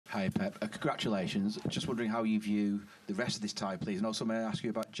Hi Pep, congratulations. Just wondering how you view the rest of this tie, please. And also may I ask you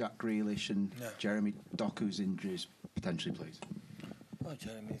about Jack Grealish and Jeremy Doku's injuries, potentially, please? Oh,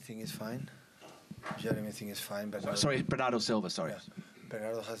 Jeremy, I think is fine. But sorry, Bernardo Silva, sorry. Yeah.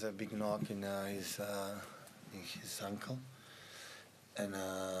 Bernardo has a big knock in his ankle. And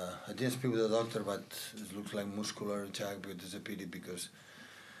I didn't speak with the doctor, but it looks like muscular Jack, but it's a pity because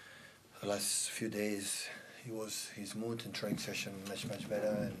the last few days his mood and training session much better,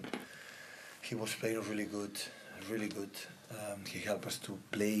 and he was playing really good. He helped us to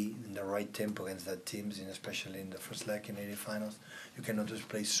play in the right tempo against that teams, and especially in the first leg in the finals. You cannot just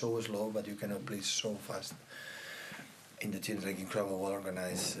play so slow, but you cannot play so fast. In the teams like incredible, well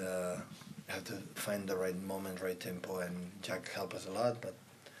organized. You have to find the right moment, right tempo, and Jack helped us a lot. But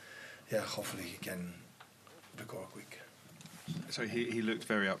yeah, hopefully he can recover quick. So he looked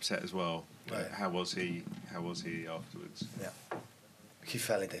very upset as well. Right. How was he afterwards? Yeah, he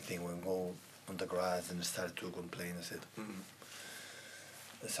felt it. I think when we go on the grass and started to complain, I said,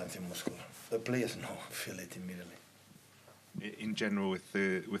 there's something muscular. The players feel it immediately. In general, with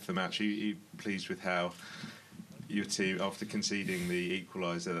the match, are you pleased with how your team, after conceding the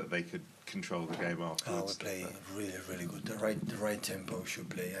equaliser, that they could control the game afterwards? We play really good. The right tempo should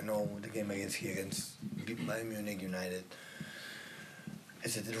play. I know the game against Bayern Munich United.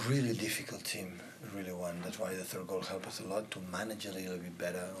 It's a really difficult team, really one. That's why the third goal helped us a lot to manage a little bit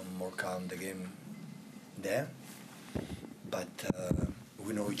better, more calm the game there. But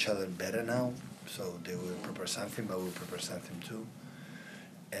we know each other better now, so they will prepare something, but we'll prepare something too.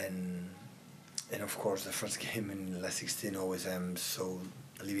 And of course, the first game in last 16 always I'm so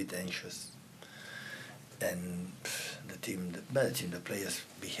a little bit anxious. And the better team, the players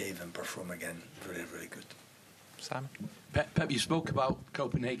behave and perform again really good. Simon? Pep, you spoke about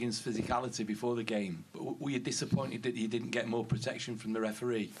Copenhagen's physicality before the game, but were you disappointed that you didn't get more protection from the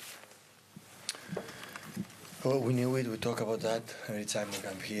referee? Well, we knew it. We talk about that every time we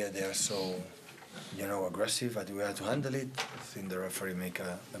come here. They are so, aggressive, but we have to handle it. I think the referee make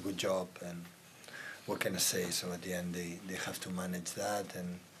a good job, and what can I say? So at the end, they have to manage that,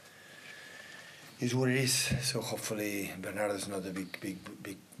 and it's what it is. So hopefully Bernardo is not a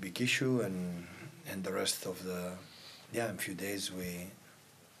big issue, and the rest of in a few days we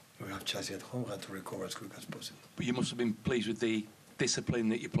have Chelsea at home. We have to recover as quick as possible. But you must have been pleased with the discipline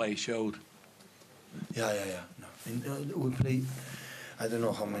that your players showed. Yeah. No. We play. I don't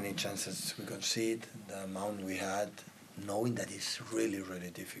know how many chances we concede, the amount we had, knowing that it's really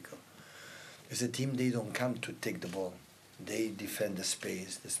difficult. As a team, they don't come to take the ball. They defend the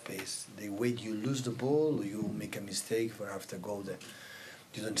space. They wait. You lose the ball, you make a mistake for after goal.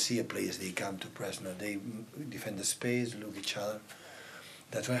 You don't see a players, they come to press. No, they defend the space, look each other.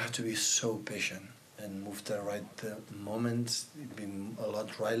 That's why I have to be so patient and move the right moments. Be a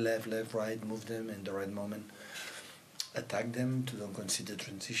lot right, left, right, move them in the right moment. Attack them to don't concede the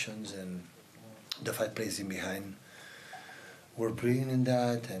transitions, and the 5 players in behind were brilliant in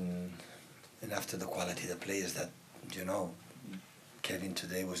that, and after the quality of the players that, Kevin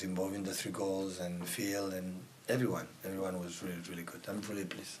today was involved in the 3 goals, and Phil, and everyone was really good. I'm really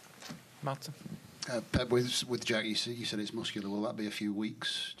pleased. Martin? Pep, with Jack, you said it's muscular. Will that be a few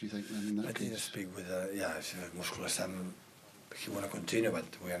weeks, do you think, then, in that I case? didn't speak with, it's muscular. He want to continue, but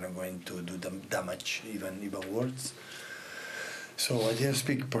we are not going to do damage, even words. So I didn't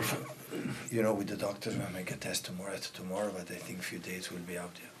speak with the doctors. We'll make a test after tomorrow, but I think a few days will be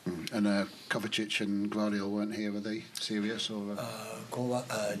out, yeah. And Kovacic and Guardiola weren't here, were they serious? Or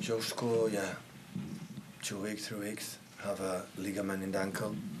Josko, 2 weeks, 3 weeks, have a ligament in the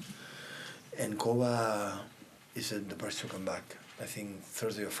ankle. And Kova is the first to come back. I think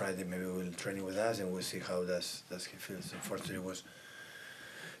Thursday or Friday maybe we'll train with us, and we'll see how does he feels. Unfortunately, it was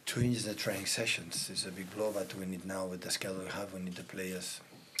 2 inches of training sessions. It's a big blow, but we need now, with the schedule we have, we need the players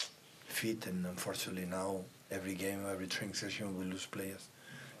fit, and unfortunately now every game, every training session we lose players,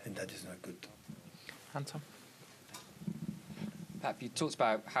 and that is not good. Anton? Pep, you talked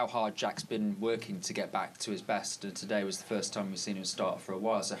about how hard Jack's been working to get back to his best, and today was the first time we've seen him start for a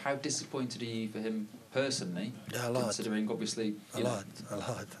while. So how disappointed are you for him personally? Yeah, a lot. Considering, obviously... A lot.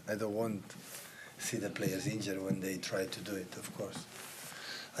 I don't want to see the players injured when they try to do it, of course.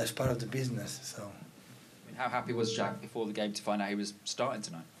 It's part of the business, so... I mean, how happy was Jack before the game to find out he was starting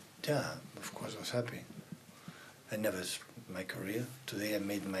tonight? Yeah, of course I was happy. I never, my career, today I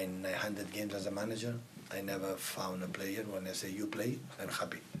made my 900 games as a manager. I never found a player when I say you play, I'm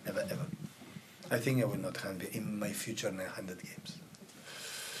happy. Never, ever. I think I will not have in my future 900 games.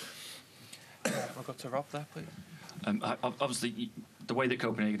 We'll go to Rob there, please. Obviously, the way that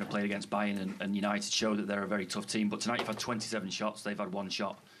Copenhagen have played against Bayern and United show that they're a very tough team, but tonight you've had 27 shots, they've had 1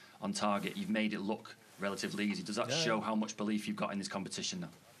 shot. on target. You've made it look relatively easy. Does that show how much belief you've got in this competition now?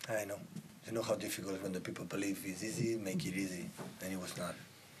 I know. You know how difficult when the people believe it's easy, make it easy, and it was not.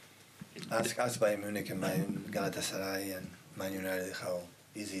 Ask Bayern Munich and Galatasaray and Man United how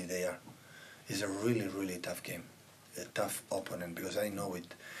easy they are. It's a really, really tough game, a tough opponent, because I know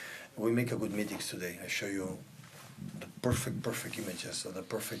it. We make a good meetings today. I show you the perfect images or the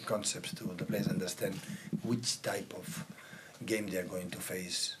perfect concepts to the players understand which type of game they're going to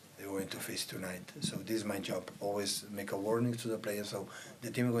face. They're going to face tonight. So this is my job. Always make a warning to the players. So the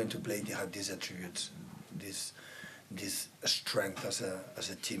team are going to play. They have these attributes, this strength as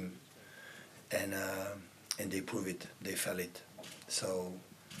a team, and they prove it. They felt it. So,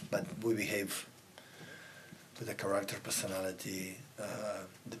 but we behave with the character, personality,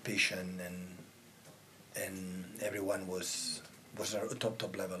 the patience, and everyone was at a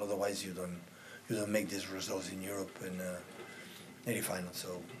top level. Otherwise, you don't make these results in Europe in any final.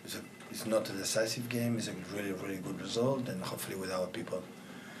 So it's not a decisive game. It's a really, really good result, and hopefully with our people,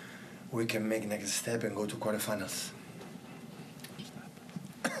 we can make next step and go to quarterfinals.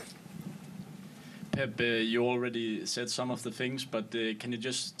 Pep, you already said some of the things, but can you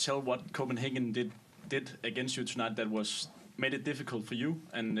just tell what Copenhagen did against you tonight that made it difficult for you?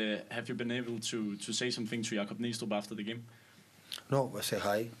 And have you been able to say something to Jakob Nielstrup after the game? No, I say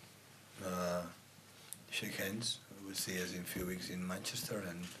hi, shake hands. We'll see us in a few weeks in Manchester,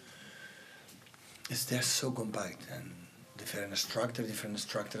 and they're so compact and different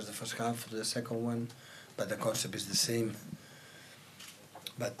structures the first half, the second one, but the concept is the same.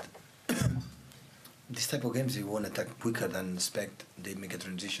 But this type of games, you want to attack quicker than expect. They make a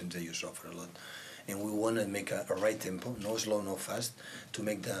transition, they you suffer a lot. And we want to make a right tempo, no slow, no fast, to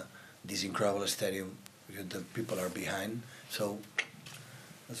make this incredible stadium, because the people are behind. So,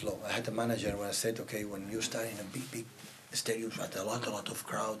 slow. I had a manager when I said, okay, when you start in a big stadium with a lot of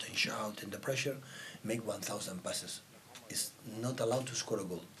crowd and shout and the pressure, make 1,000 passes. It's not allowed to score a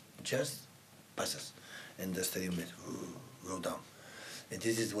goal, just passes. And the stadium is go down. And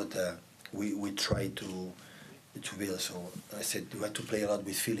this is what we try to build. So I said you have to play a lot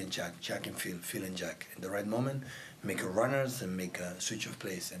with Phil and Jack and Phil and Jack. In the right moment, make a runners and make a switch of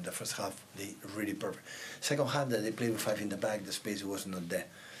plays. And the first half, they really perfect. Second half, that they played with 5 in the back, the space was not there.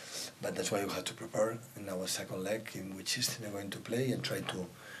 But that's why we had to prepare in our second leg, in which system they're going to play, and try to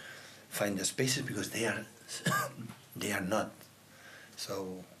find the spaces, because they are not.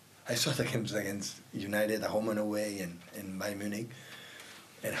 So I saw the games against United, at home and away, and Bayern Munich,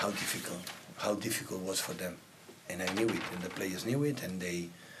 and how difficult it was for them. And I knew it, and the players knew it, and they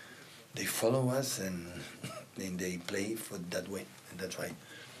follow us, and they play for that way, and that's why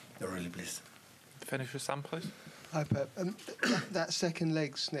they're really pleased. Finish with Sam, please. Hi, Pep. That second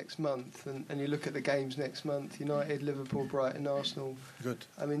leg's next month, and you look at the games next month, United, Liverpool, Brighton, Arsenal. Good.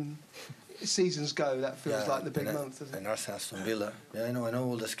 I mean, seasons go, that feels like the big month, doesn't it? And Arsenal, Aston Villa. Yeah, I know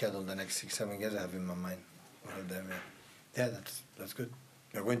all the schedule the next 6-7 years I have in my mind. All of them, yeah. Yeah, that's good.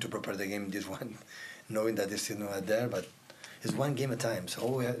 We're going to prepare the game this one, knowing that it's still not there, but it's one game at a time.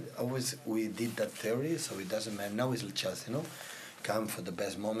 So always we did that theory, so it doesn't matter. Now it's Chelsea, come for the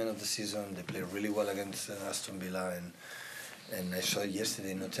best moment of the season. They play really well against Aston Villa, and I saw it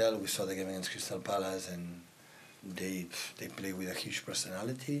yesterday in hotel. We saw the game against Crystal Palace, and they play with a huge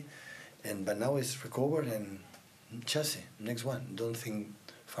personality. But now it's recovered, and Chelsea, next one. Don't think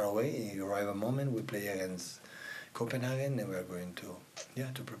far away. You arrive a moment, we play against Copenhagen, and we're going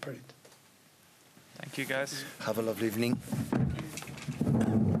to prepare it. Thank you, guys. Have a lovely evening.